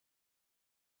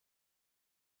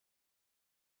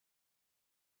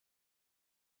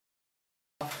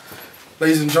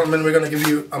Ladies and gentlemen, we're going to give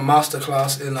you a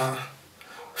masterclass in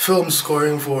film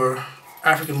scoring for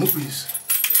African movies.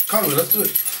 Karun, let's do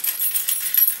it.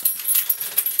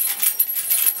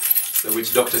 The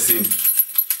witch doctor scene.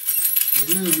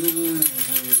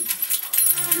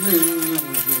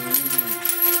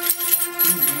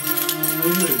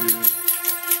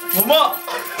 Mama!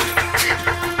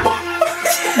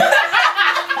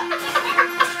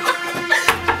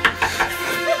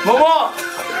 Mama!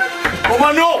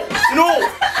 Mama, no! No!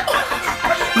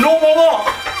 No, Mama!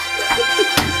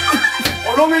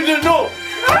 I don't mean to, no!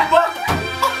 Mama!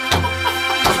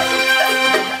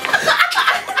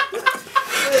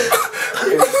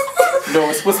 No,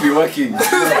 it's supposed to be working. I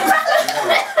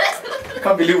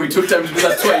can't believe we took time to do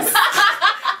that twice.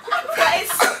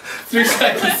 Twice? 3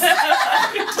 times.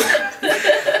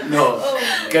 No,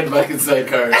 get back inside,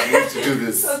 Karun. I need to do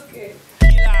this. Okay.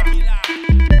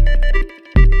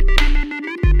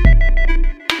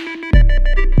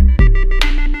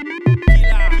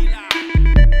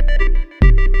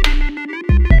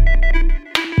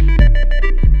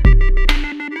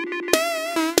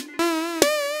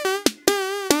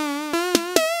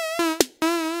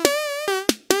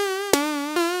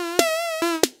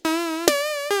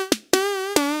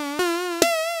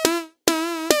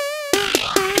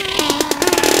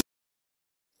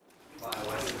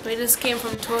 We just came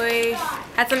from Toy,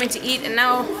 had something to eat, and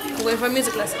now we're going for a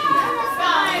music lesson.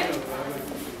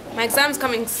 My exam's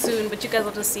coming soon, but you guys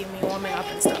will just see me warming up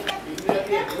and stuff.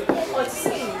 Oh, it's a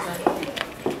singing exam.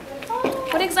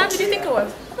 What exam did you think it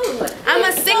was? I'm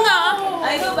a singer!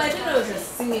 I know, but I didn't know it was a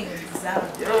singing exam.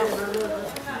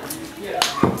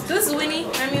 This is Winnie,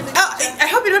 my music teacher. I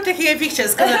hope you're not taking any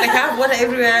pictures, because I have water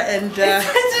everywhere and...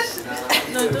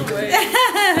 No, don't worry.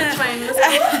 It's fine. Let's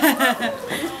go.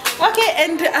 Okay,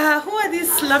 and who are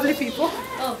these lovely people?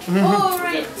 Oh,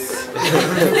 right. This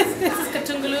is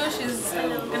Katungulu. She's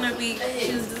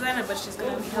she's a designer, but she's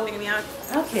gonna be helping me out.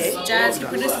 Okay. Jazz, he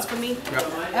produces for me.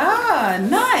 Ah,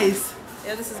 nice.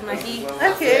 Yeah, this is Maggie.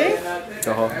 Okay.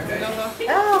 Oh,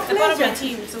 Oh, they're part of my pleasure.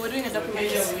 team, so we're doing a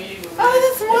documentary. Oh,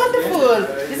 that's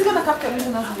wonderful. Is it gonna capture me?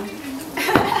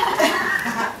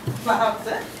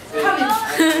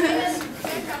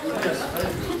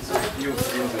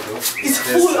 It's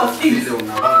full of things.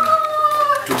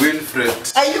 To Wilfred.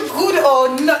 Are you good or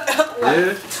not?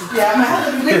 Yeah. Yeah, my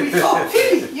husband made me talk.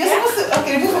 Really? You're supposed to.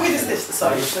 Okay, move away this.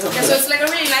 Sorry. Yeah, so it's like a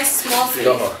really nice small thing.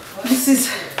 This is.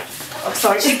 Oh,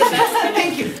 sorry.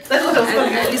 Thank you. That's what I was And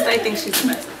calling. at least I think she's the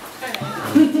best.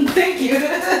 Thank you.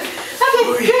 Okay,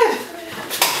 good.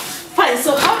 Fine.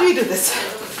 So how do we do this?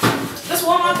 Just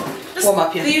warm up. Just Warm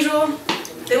up, yeah. the usual.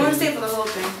 They won't stay for the whole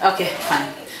thing. Okay, fine.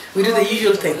 We do the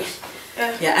usual thing.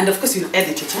 Yeah. Yeah, and of course you'll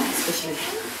edit it, huh? Especially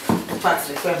the parts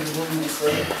like where the movements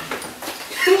were.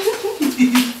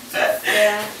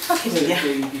 Yeah. Okay, then, yeah.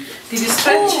 Did you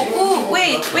stretch? Oh,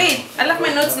 wait. I left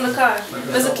my notes in the car.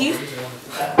 There's a key.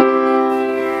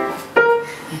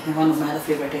 One of my other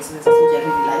favorite exercises, which I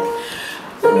really like.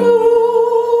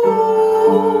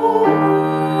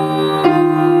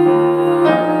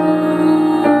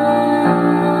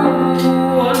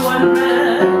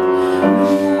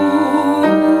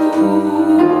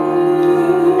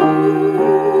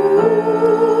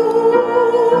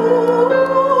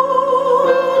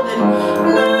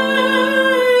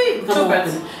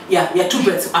 Yeah, 2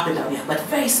 breaths up and down, yeah, but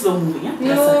very slow moving, yeah?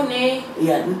 No, ne.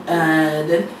 Yeah,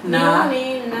 then na. No,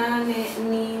 ne, na, ne,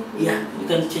 ni. Yeah, you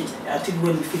can change it until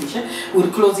when we finish. Eh?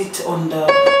 We'll close it on the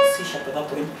C sharp at that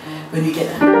point when we get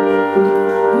there.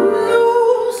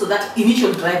 So that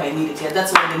initial drive I needed, yeah,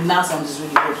 that's why the na sound is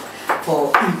really good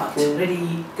for impact.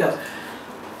 Ready, go.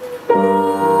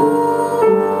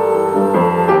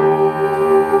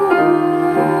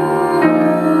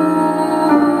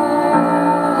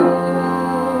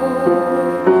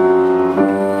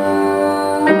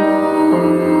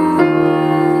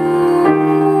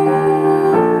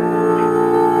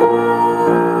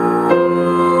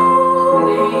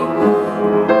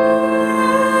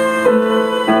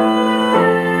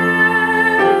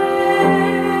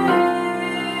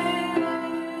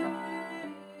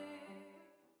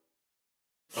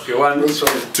 Okay, 1,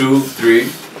 2, 3.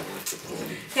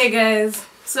 Hey guys,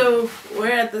 so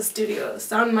we're at the studio,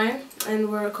 Sound Mine, and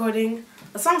we're recording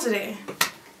a song today.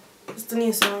 It's the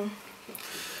new song.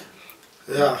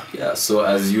 Yeah, so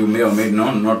as you may or may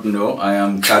not know, I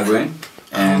am Karun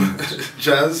and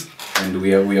Jazz. And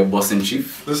we are boss in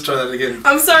chief. Let's try that again.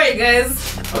 I'm sorry guys.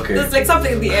 Okay. There's like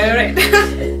something in the air right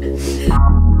now.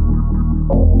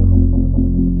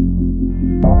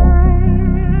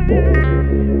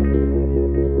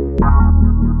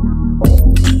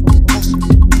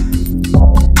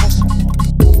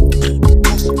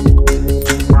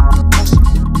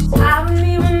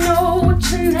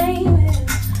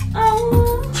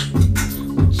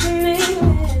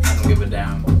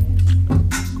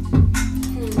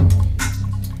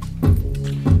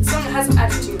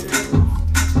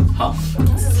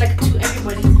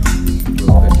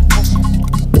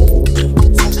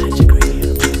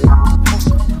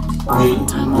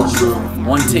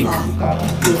 One take.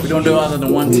 We don't do other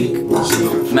than one take.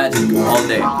 Magic all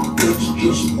day.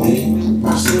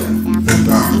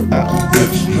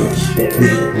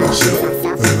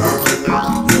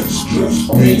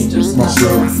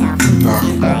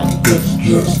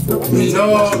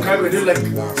 No, can't we do like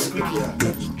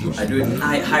squeakier? I do it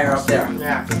higher up there.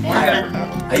 Yeah. Higher.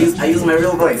 I use my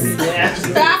real voice.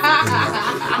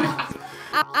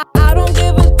 I don't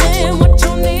give a damn what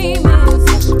your name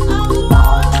is.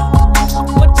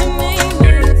 What your name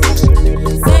is.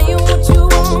 Say what you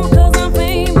want, cause I'm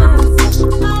famous.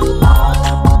 Cause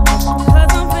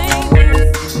I'm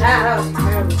famous. That was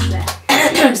terrible.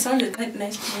 Sounded quite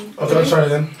nice to me. Okay, let's try it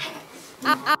again.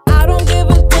 I don't give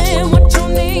a damn what your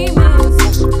name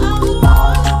is.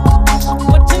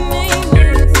 What your name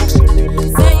is.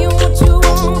 Say what you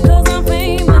want, cause I'm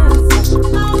famous.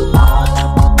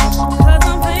 Cause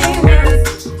I'm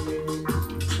famous.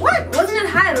 What? Wasn't it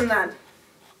higher than that?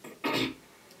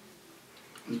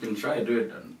 You can try do it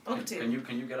then. Okay. Can you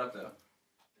get up there?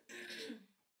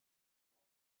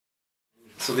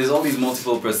 So there's all these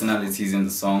multiple personalities in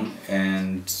the song,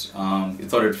 and we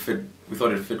thought it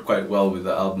fit quite well with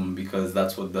the album, because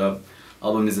that's what the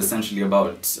album is essentially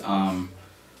about.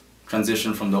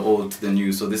 Transition from the old to the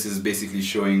new. So this is basically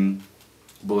showing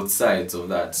both sides of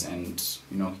that, and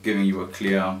you know, giving you a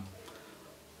clear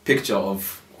picture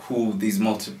of who these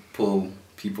multiple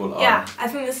people are. Yeah, I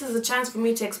think this is a chance for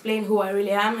me to explain who I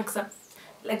really am, except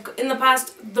like in the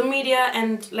past, the media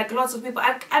and like lots of people,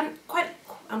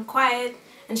 I'm quiet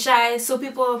and shy, so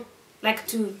people like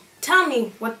to tell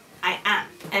me what I am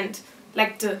and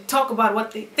like to talk about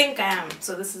what they think I am.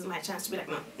 So this is my chance to be like,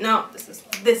 no, this is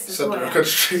Set who the I am. record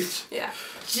straight. Yeah,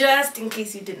 just in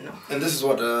case you didn't know. And this is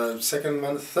what,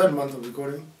 third month of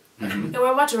recording? Mm-hmm. Yeah,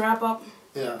 we're about to wrap up.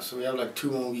 Yeah, so we have like 2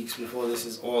 more weeks before this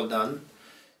is all done.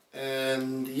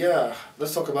 And yeah,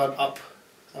 let's talk about Up.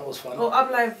 That was fun. Oh, Up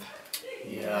Live.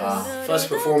 Yeah. First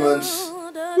performance.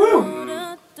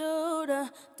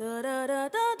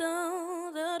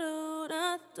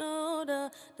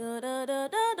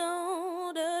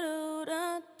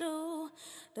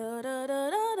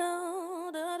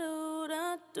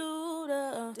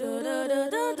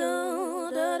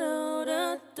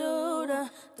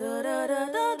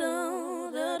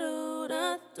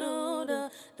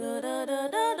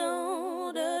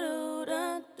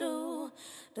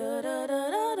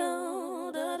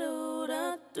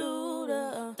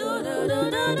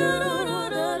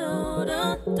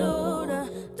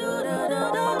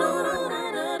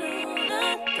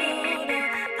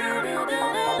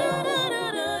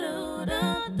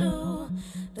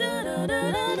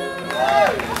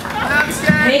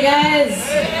 Hey guys,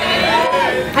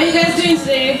 how you guys doing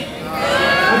today?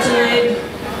 Or tonight?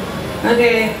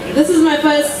 Okay, this is my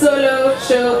first solo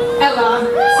show ever.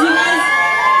 So you guys,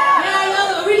 yeah,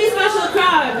 you're a really special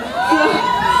crowd. So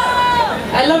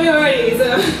I love you already.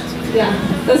 So yeah,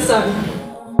 let's start.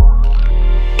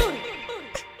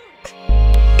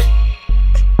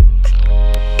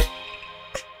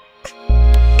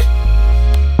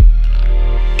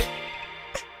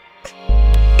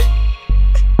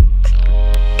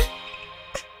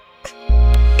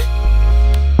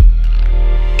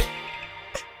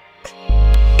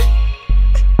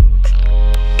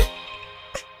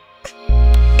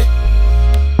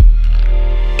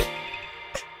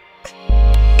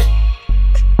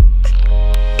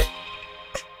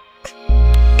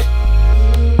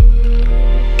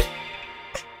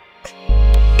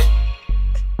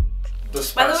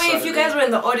 By the way, if you guys were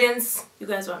in the audience, you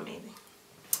guys were amazing.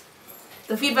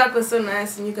 The feedback was so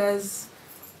nice, and you guys,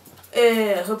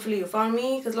 hopefully you found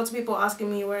me, because lots of people are asking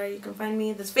me where you can find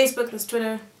me. There's Facebook, there's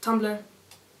Twitter, Tumblr, Instagram,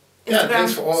 Yeah,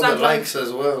 thanks for all the SoundCloud. likes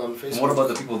as well on Facebook. And what about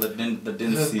the people that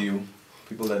didn't see you?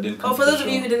 People that didn't come Oh, for to the those of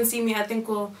you show? who didn't see me, I think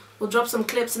we'll drop some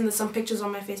clips and there's some pictures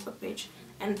on my Facebook page.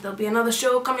 And there'll be another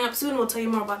show coming up soon. We'll tell you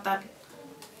more about that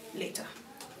later.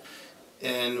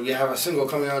 And we have a single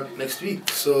coming out next week,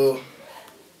 so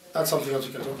that's something else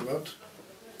we can talk about.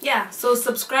 Yeah, so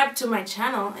subscribe to my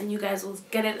channel and you guys will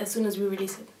get it as soon as we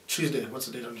release it. Tuesday, what's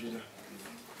the date on Tuesday?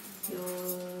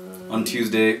 On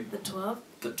Tuesday, The 12th?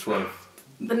 the 12th,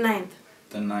 The 9th.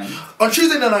 the 9th. On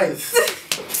Tuesday the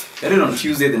 9th! Get it on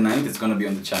Tuesday the 9th, it's gonna be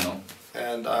on the channel.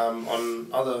 And on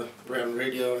other brand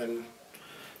radio and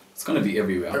It's gonna be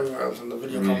everywhere. everywhere else, and the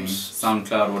video Really. comes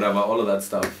SoundCloud, whatever, all of that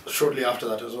stuff. shortly after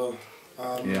that as well.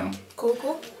 Yeah. Cool,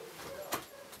 cool.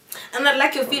 And I'd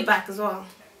like your feedback as well.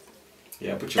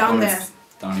 Yeah, put your Down comments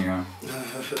down here.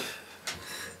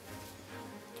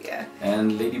 Yeah.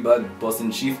 And Ladybug, Boss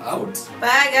in Chief out.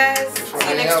 Bye guys. See you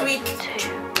hanging next out. week.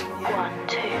 1,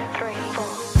 2, 3, 4.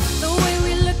 The way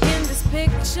we look in this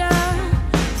picture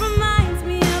reminds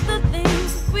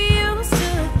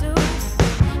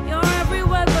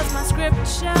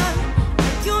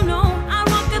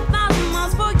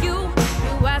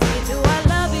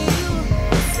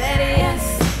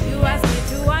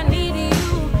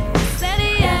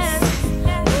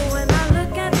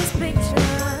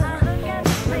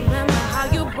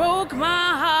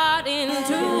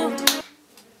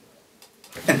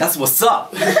That's what's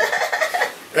up.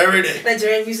 Every day.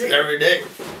 Nigerian music. Every day.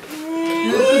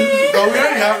 No, we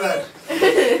already have that.